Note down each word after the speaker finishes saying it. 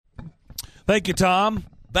Thank you, Tom.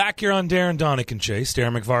 Back here on Darren Donick and Chase.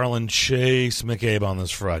 Darren McFarland, Chase McCabe on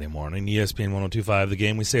this Friday morning. ESPN 102.5 The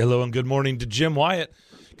Game. We say hello and good morning to Jim Wyatt.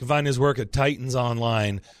 You can find his work at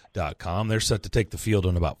TitansOnline.com. They're set to take the field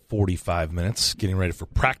in about 45 minutes, getting ready for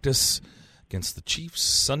practice against the Chiefs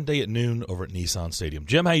Sunday at noon over at Nissan Stadium.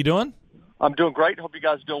 Jim, how you doing? I'm doing great. Hope you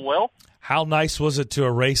guys are doing well. How nice was it to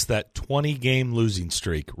erase that 20-game losing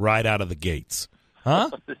streak right out of the gates? Huh?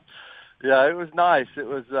 Yeah, it was nice. It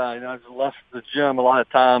was, I've left the gym a lot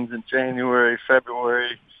of times in January,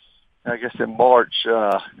 February, I guess in March,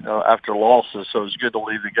 after losses. So it was good to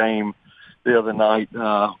leave the game the other night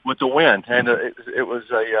with the win. And it was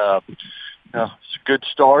it's a good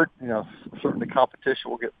start. Certainly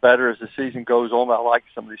competition will get better as the season goes on. I like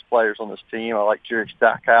some of these players on this team. I like Jerry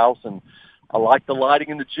Stackhouse, and I like the lighting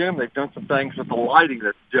in the gym. They've done some things with the lighting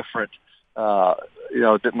that's different,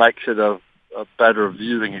 that makes it a better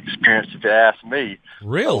viewing experience, if you ask me.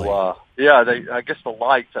 Really? So, I guess the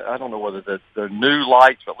lights, I don't know whether they're new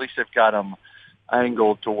lights, but at least they've got them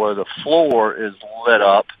angled to where the floor is lit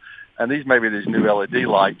up. And these may be these new LED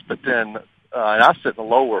lights, but then, and I sit in the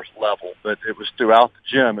lower level, but it was throughout the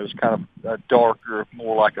gym. It was kind of a darker,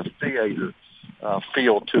 more like a theater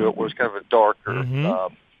feel to it, where it's kind of a darker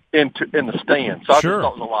in the stand. So Sure. I just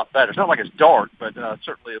thought it was a lot better. It's not like it's dark, but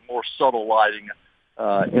certainly a more subtle lighting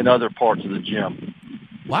in other parts of the gym.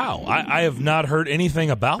 Wow, I have not heard anything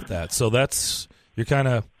about that. So you're kind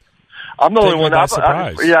of I'm the only one. by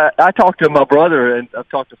surprise. I talked to my brother, and I've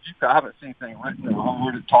talked to a few. I haven't seen anything written. I haven't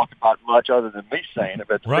heard it talked about much other than me saying it,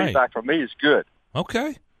 but the feedback from me is good.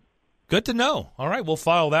 Okay, good to know. All right, we'll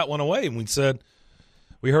file that one away. And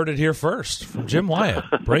we heard it here first from Jim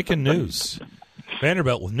Wyatt. Breaking news.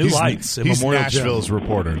 Vanderbilt with new lights in he's Memorial Nashville's Gym.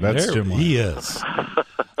 reporter. That's Jim Wyatt. He is.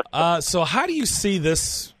 So how do you see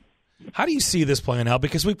this? How do you see this playing out?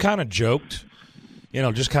 Because we've kind of joked,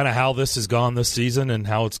 just kind of how this has gone this season and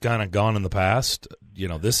how it's kind of gone in the past.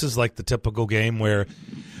 This is like the typical game where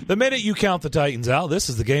the minute you count the Titans out, this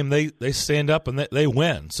is the game they stand up and they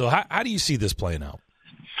win. So how do you see this playing out?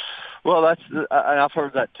 Well, I've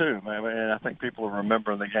heard that too, man. And I think people are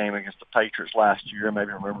remembering the game against the Patriots last year,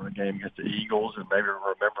 maybe remembering the game against the Eagles, and maybe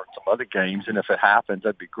remembering some other games. And if it happens,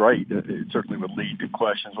 that'd be great. It certainly would lead to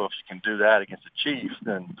questions. Well, if you can do that against the Chiefs,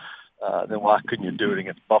 then why couldn't you do it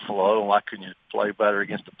against Buffalo? And why couldn't you play better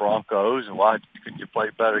against the Broncos? And why couldn't you play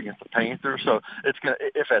better against the Panthers? So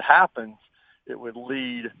if it happens, it would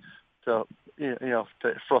lead to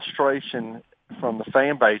to frustration from the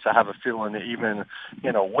fan base. I have a feeling to even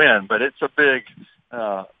win, but it's a big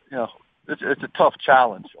it's a tough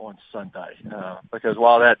challenge on Sunday because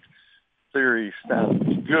while that theory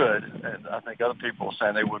sounds good, and I think other people are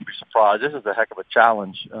saying they wouldn't be surprised, this is a heck of a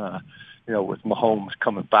challenge. With Mahomes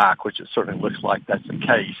coming back, which it certainly looks like that's the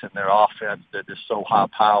case, and their offense that is so high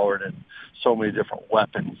powered and so many different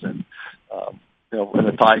weapons, and and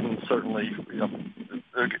the Titans certainly,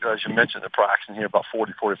 as you mentioned, the practicing here about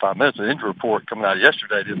 40-45 minutes. The injury report coming out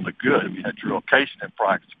yesterday didn't look good. We had Drew Casey in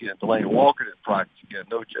practice again, Delaney Walker in practice again,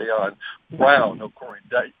 no J.R. Brown, no Corey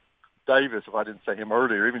Davis, if I didn't say him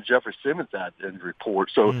earlier, even Jeffrey Simmons had the injury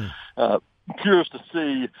report. So curious to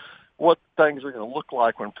see what things are going to look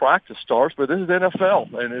like when practice starts, but this is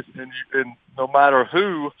NFL, and no matter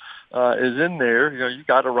who is in there, you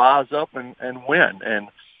got to rise up and win. And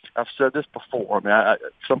I've said this before. I mean,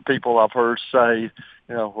 some people I've heard say,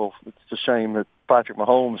 well, it's a shame that Patrick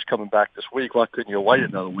Mahomes is coming back this week. Why couldn't you wait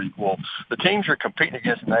another week? Well, the teams you're competing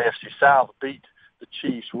against in the AFC South beat the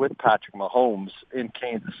Chiefs with Patrick Mahomes in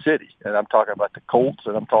Kansas City, and I'm talking about the Colts,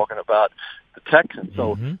 and I'm talking about the Texans.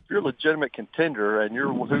 So if you're a legitimate contender and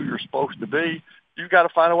you're who you're supposed to be, you've got to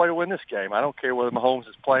find a way to win this game. I don't care whether Mahomes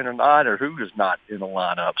is playing or not, or who is not in the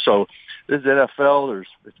lineup. So this is NFL.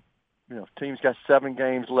 Teams got 7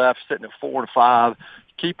 games left, sitting at 4-5.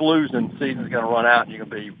 Keep losing, the season's going to run out, and you're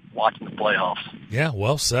going to be watching the playoffs. Yeah,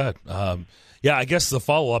 well said. I guess the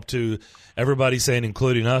follow-up to everybody saying,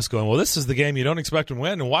 including us, going, well, this is the game you don't expect them to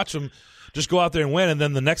win, and watch them just go out there and win. And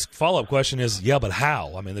then the next follow-up question is, yeah, but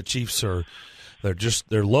how? I mean, the Chiefs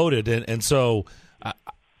they're loaded. And so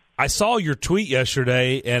I saw your tweet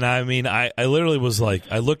yesterday, and I mean, I literally was like,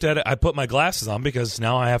 I looked at it, I put my glasses on because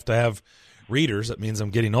now I have to have readers. That means I'm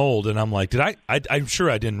getting old. And I'm like, I'm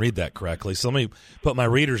sure I didn't read that correctly. So let me put my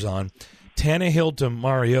readers on. Tannehill to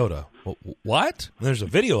Mariota. What? And there's a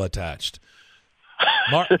video attached.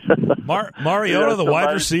 Mariota, the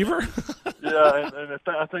wide receiver? Yeah, and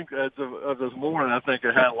I think as of this morning, I think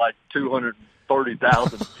it had like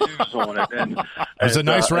 230,000 views on it. And it's a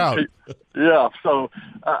nice route. So,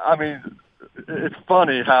 I mean, it's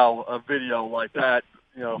funny how a video like that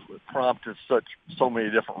prompted so many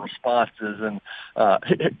different responses. And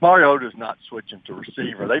Mariota's not switching to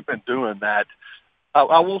receiver. They've been doing that.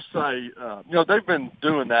 I will say, they've been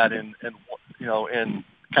doing that in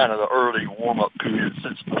kind of the early warm-up period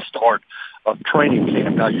since the start of training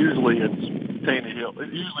camp. Now, usually it's Tannehill.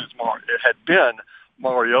 It had been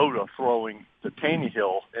Mariota throwing to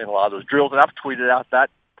Tannehill in a lot of those drills, and I've tweeted out that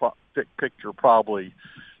picture probably,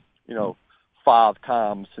 5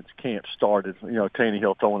 times since camp started.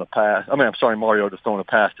 Tannehill throwing a pass. Mariota throwing a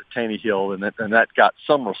pass to Tannehill, and that got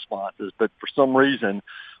some responses. But for some reason,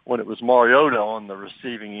 when it was Mariota on the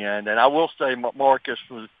receiving end, and I will say Marcus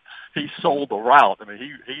he sold the route. I mean,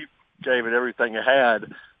 he gave it everything he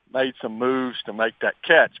had, made some moves to make that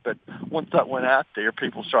catch. But once that went out there,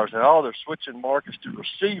 people started saying, "Oh, they're switching Marcus to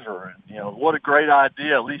receiver," and what a great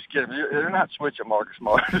idea! At least get him. They're not switching Marcus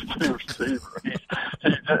to receiver.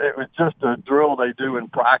 It was just a drill they do in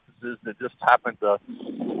practices that just happened to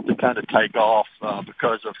kind of take off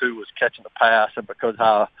because of who was catching the pass and because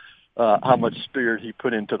how much spirit he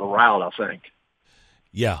put into the route, I think.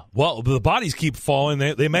 Yeah, well, the bodies keep falling.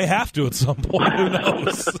 They may have to at some point. Who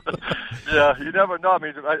knows? Yeah, you never know. I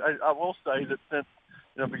mean, I will say that since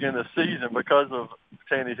beginning of the season, because of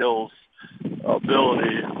Tannehill's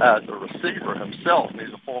ability as a receiver himself, and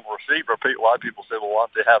he's a former receiver, a lot of people say, well, why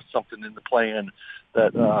don't they have something in the plan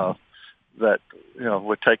that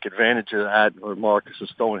would take advantage of that, or Marcus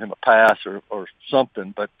is throwing him a pass or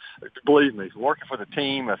something. But believe me, working for the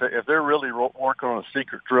team, if they're really working on a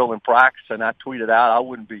secret drill in practice, and I tweet it out, I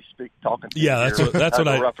wouldn't be talking to that's what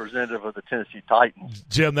a representative of the Tennessee Titans.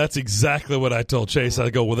 Jim, that's exactly what I told Chase. I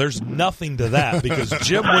go, well, there's nothing to that, because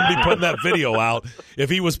Jim wouldn't be putting that video out if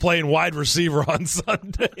he was playing wide receiver on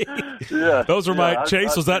Sunday. Yeah, those were my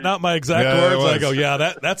Chase. Was that not my exact words? I go,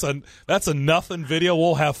 that's a nothing video.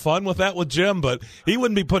 We'll have fun with that with Jim, but he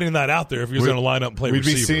wouldn't be putting that out there if he was going to line up and play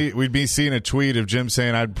receiver. We'd be seeing a tweet of Jim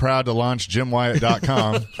saying, "I'm proud to launch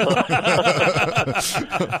JimWyatt.com."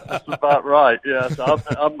 That's about right. Yes, I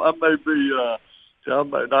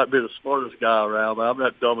may not be the smartest guy around, but I'm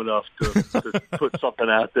not dumb enough to put something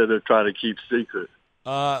out there they're trying to keep secret.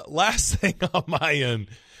 Last thing on my end,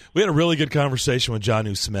 we had a really good conversation with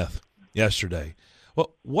Jonnu Smith yesterday.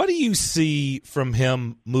 Well, what do you see from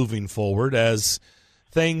him moving forward as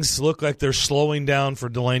things look like they're slowing down for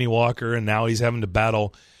Delanie Walker, and now he's having to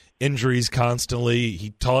battle injuries constantly? He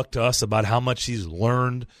talked to us about how much he's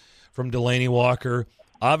learned from Delanie Walker.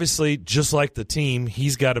 Obviously, just like the team,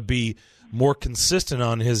 he's got to be more consistent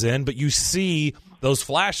on his end, but you see those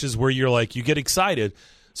flashes where you're like, you get excited.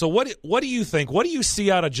 So what do you think? What do you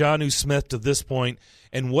see out of Jonnu Smith to this point,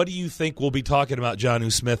 and what do you think we'll be talking about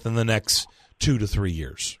Jonnu Smith in the next 2 to 3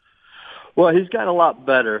 years? Well, he's gotten a lot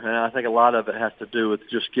better, and I think a lot of it has to do with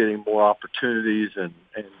just getting more opportunities and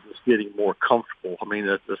just getting more comfortable. I mean,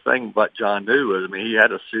 the thing about Jonnu is, he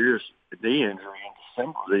had a serious knee injury in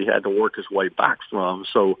December that he had to work his way back from.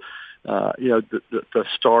 So, the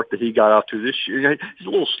start that he got off to this year, he's a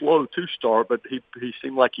little slow to start, but he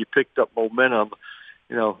seemed like he picked up momentum,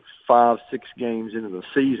 5-6 games into the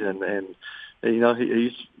season, and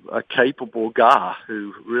he's a capable guy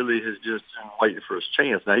who really has just been waiting for his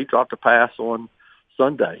chance. Now, he dropped a pass on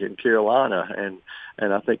Sunday in Carolina,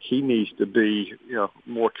 and I think he needs to be,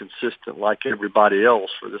 more consistent like everybody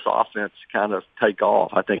else for this offense to kind of take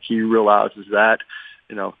off. I think he realizes that.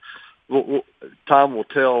 Time will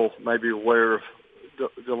tell maybe where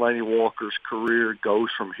Delanie Walker's career goes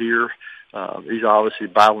from here. He's obviously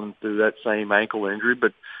battling through that same ankle injury,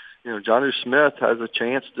 but Jonnu Smith has a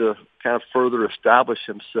chance to kind of further establish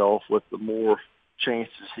himself with the more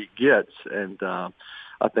chances he gets, and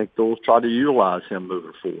I think they'll try to utilize him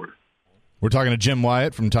moving forward. We're talking to Jim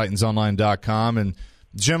Wyatt from TitansOnline.com, and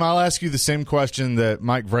Jim, I'll ask you the same question that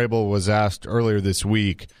Mike Vrabel was asked earlier this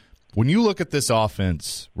week. When you look at this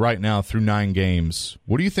offense right now through 9 games,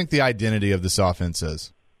 what do you think the identity of this offense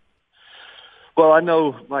is? Well, I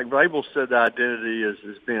know Mike Vrabel said the identity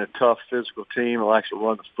is being a tough physical team that likes to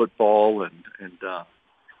run the football, and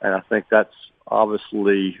I think that's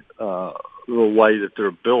obviously the way that they're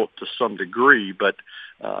built to some degree, but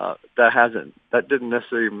that didn't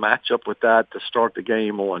necessarily match up with that to start the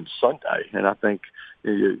game on Sunday. And I think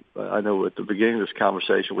I know at the beginning of this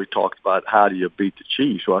conversation we talked about how do you beat the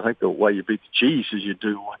Chiefs. Well, I think the way you beat the Chiefs is you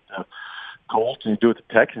do what the Colts and you do what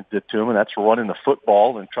the Texans did to them, and that's running the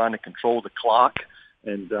football and trying to control the clock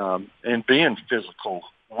and being physical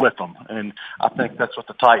with them. And I think that's what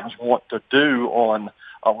the Titans want to do on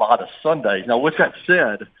a lot of Sundays. Now, with that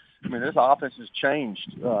said, this offense has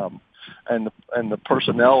changed, and the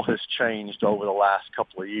personnel has changed over the last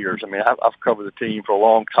couple of years. I've covered the team for a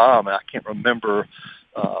long time, and I can't remember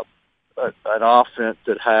an offense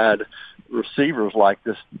that had receivers like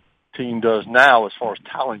this team does now as far as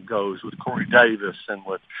talent goes, with Corey Davis and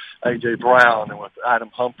with A.J. Brown and with Adam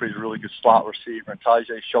Humphries, a really good slot receiver, and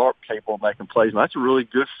Tajay Sharp capable of making plays. And that's a really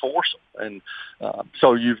good foursome. And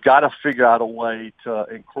so you've got to figure out a way to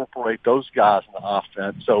incorporate those guys in the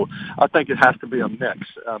offense. So I think it has to be a mix.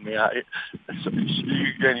 I mean,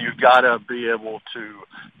 you've got to be able to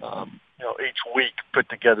each week put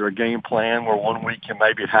together a game plan where one week you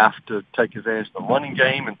maybe have to take advantage of the running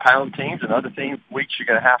game and pound teams, and other weeks you're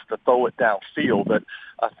going to have to throw it downfield. But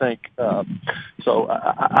I think so.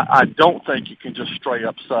 I don't think you can just straight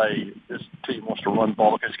up say this team wants to run the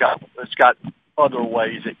ball. It's got other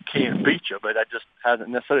ways it can beat you, but that just hasn't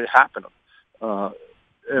necessarily happened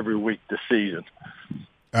every week this season.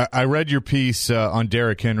 I read your piece on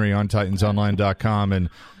Derrick Henry on TitansOnline.com, and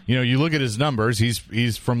you look at his numbers.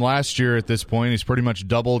 He's from last year at this point. He's pretty much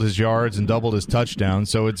doubled his yards and doubled his touchdowns.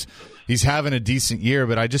 So he's having a decent year.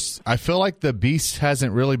 But I feel like the beast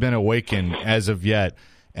hasn't really been awakened as of yet.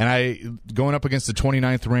 And going up against the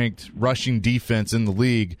 29th ranked rushing defense in the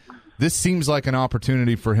league, this seems like an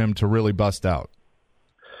opportunity for him to really bust out.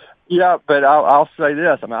 Yeah, but I'll say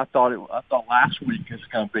this. I mean, I thought last week was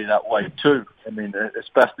going to be that way too. I mean,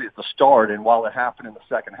 especially at the start. And while it happened in the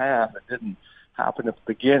second half, it didn't happen at the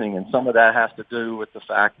beginning. And some of that has to do with the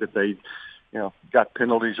fact that they, got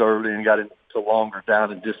penalties early and got into longer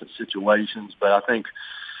down and distance situations. But I think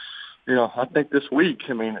this week,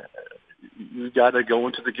 I mean, you got to go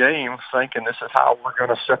into the game thinking this is how we're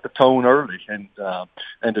going to set the tone early, and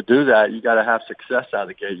to do that, you got to have success out of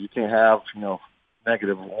the gate. You can't have -1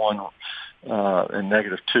 and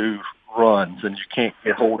 -2 runs, and you can't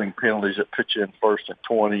get holding penalties that put you in 1st and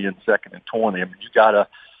 20 and 2nd and 20. I mean,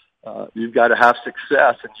 you've got to have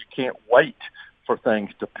success, and you can't wait for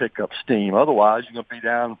things to pick up steam. Otherwise, you're going to be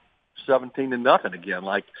down 17-0 again,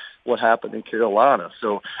 like what happened in Carolina.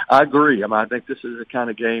 So I agree. I mean, I think this is the kind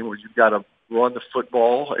of game where you've got to run the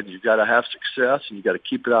football, and you've got to have success, and you've got to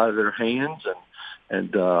keep it out of their hands,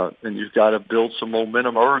 and you've got to build some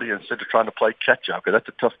momentum early instead of trying to play catch-up, because that's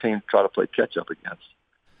a tough team to try to play catch-up against.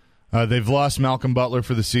 They've lost Malcolm Butler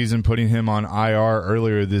for the season, putting him on IR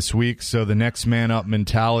earlier this week, so the next man up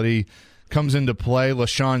mentality comes into play.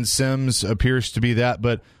 LaShawn Sims appears to be that,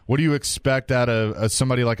 but what do you expect out of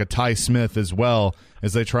somebody like a Ty Smith as well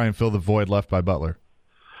as they try and fill the void left by Butler?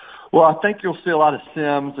 Well, I think you'll see a lot of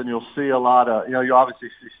Sims, and you'll see a lot of, you obviously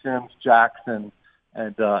see Sims, Jackson,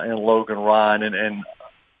 and Logan Ryan,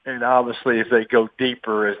 and obviously if they go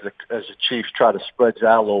deeper as the Chiefs try to spread it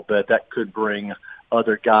out a little bit, that could bring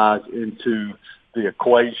other guys into the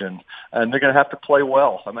equation, and they're going to have to play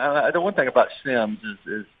well. I mean, the one thing about Sims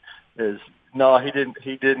is no, he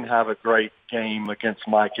didn't have a great game against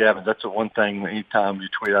Mike Evans. That's the one thing. Anytime you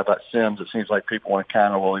tweet out about Sims, it seems like people want to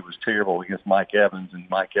counter, well, he was terrible against Mike Evans, and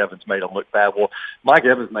Mike Evans made him look bad. Well, Mike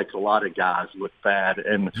Evans makes a lot of guys look bad,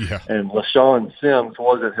 and LaShawn Sims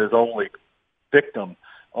wasn't his only victim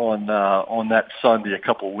on that Sunday a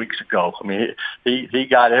couple of weeks ago. I mean, he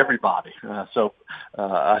got everybody. So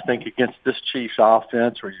I think against this Chiefs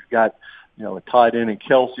offense, where you've got a tight end in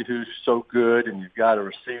Kelsey who's so good, and you've got a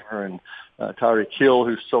receiver in Tyreek Hill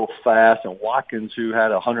who's so fast, and Watkins who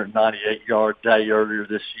had a 198-yard day earlier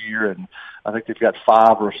this year, and I think they've got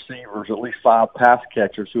 5 receivers, at least 5 pass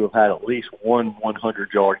catchers who have had at least one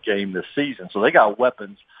 100-yard game this season. So they got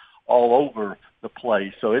weapons all over the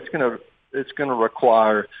place. So it's going to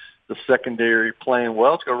require the secondary playing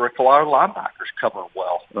well. It's going to require linebackers covering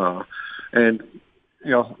well. And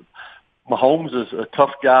Mahomes is a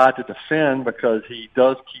tough guy to defend because he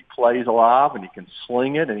does keep plays alive, and he can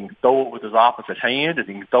sling it, and he can throw it with his opposite hand, and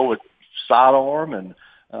he can throw it sidearm, and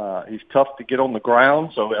he's tough to get on the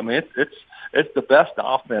ground. So, I mean, it's the best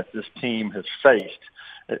offense this team has faced.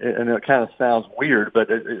 And it kind of sounds weird, but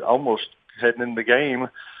it almost heading into the game,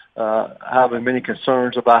 having many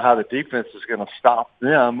concerns about how the defense is going to stop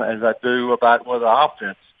them as I do about whether the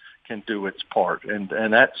offense can do its part. And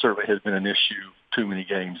that certainly has been an issue too many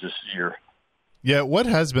games this year. Yeah, what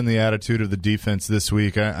has been the attitude of the defense this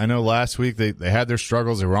week? I know last week they had their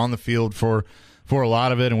struggles. They were on the field for a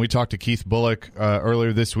lot of it, and we talked to Keith Bullock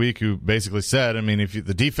earlier this week, who basically said, I mean, if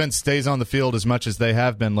the defense stays on the field as much as they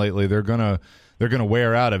have been lately, they're gonna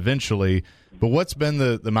wear out eventually. But what's been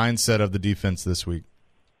the mindset of the defense this week?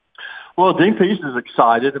 Well, Dean Pease is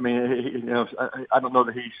excited. I mean, I don't know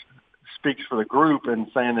that he speaks for the group and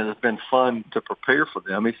saying that it's been fun to prepare for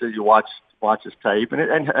them. He said you watch his tape,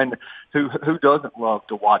 and who doesn't love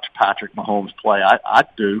to watch Patrick Mahomes play? I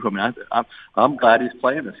do. I mean, I'm glad he's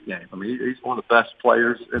playing this game. I mean, he's one of the best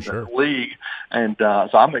players in the league, and so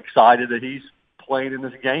I'm excited that he's playing in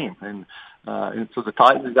this game. And And so the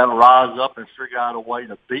Titans have got to rise up and figure out a way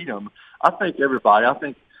to beat them. I think they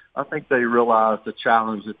realize the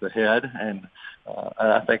challenge that's ahead, and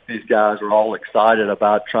I think these guys are all excited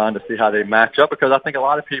about trying to see how they match up, because I think a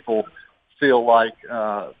lot of people feel like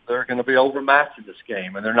they're going to be overmatched in this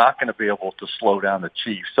game, and they're not going to be able to slow down the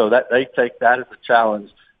Chiefs. So that they take that as a challenge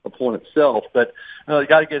upon itself. But you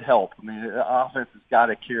got to get help. I mean, the offense has got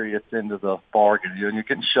to carry its end of the bargain. You're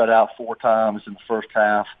getting shut out 4 times in the first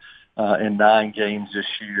half in 9 games this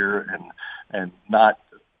year, and not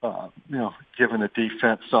giving the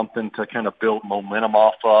defense something to kind of build momentum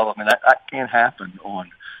off of. I mean, that can't happen on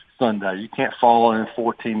Sunday. You can't fall in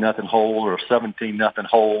 14-0 hole or a 17-0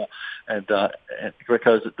 hole, and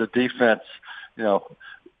because the defense,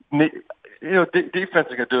 defense is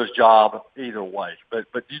going to do its job either way.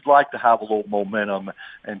 But you'd like to have a little momentum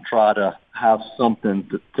and try to have something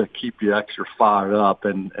to keep you extra fired up.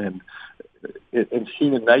 And it's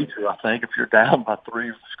human nature, I think. If you're down by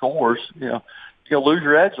 3 scores, you'll lose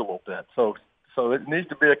your edge a little bit. So it needs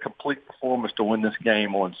to be a complete performance to win this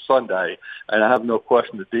game on Sunday, and I have no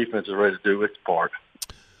question the defense is ready to do its part.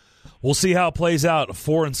 We'll see how it plays out. A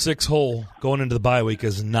 4-6 hole going into the bye week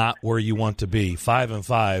is not where you want to be.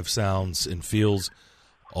 5-5 sounds and feels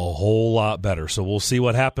a whole lot better. So we'll see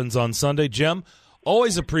what happens on Sunday. Jim,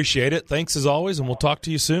 always appreciate it. Thanks as always, and we'll talk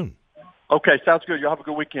to you soon. Okay, sounds good. Y'all have a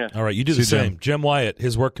good weekend. All right, you do the same. Jim Wyatt,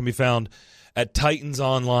 his work can be found at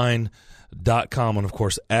TitansOnline.com and, of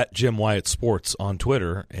course, at Jim Wyatt Sports on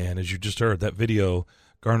Twitter. And as you just heard, that video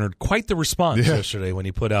garnered quite the response yesterday when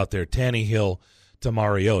he put out there Tannehill to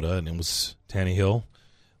Mariota, and it was Tannehill,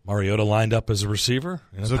 Mariota lined up as a receiver.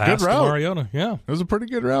 And it was a good route. Mariota, yeah. It was a pretty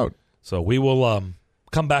good route. So we will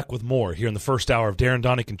come back with more here in the first hour of Darren,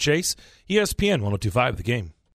 Donick, and Chase, ESPN 102.5 The Game.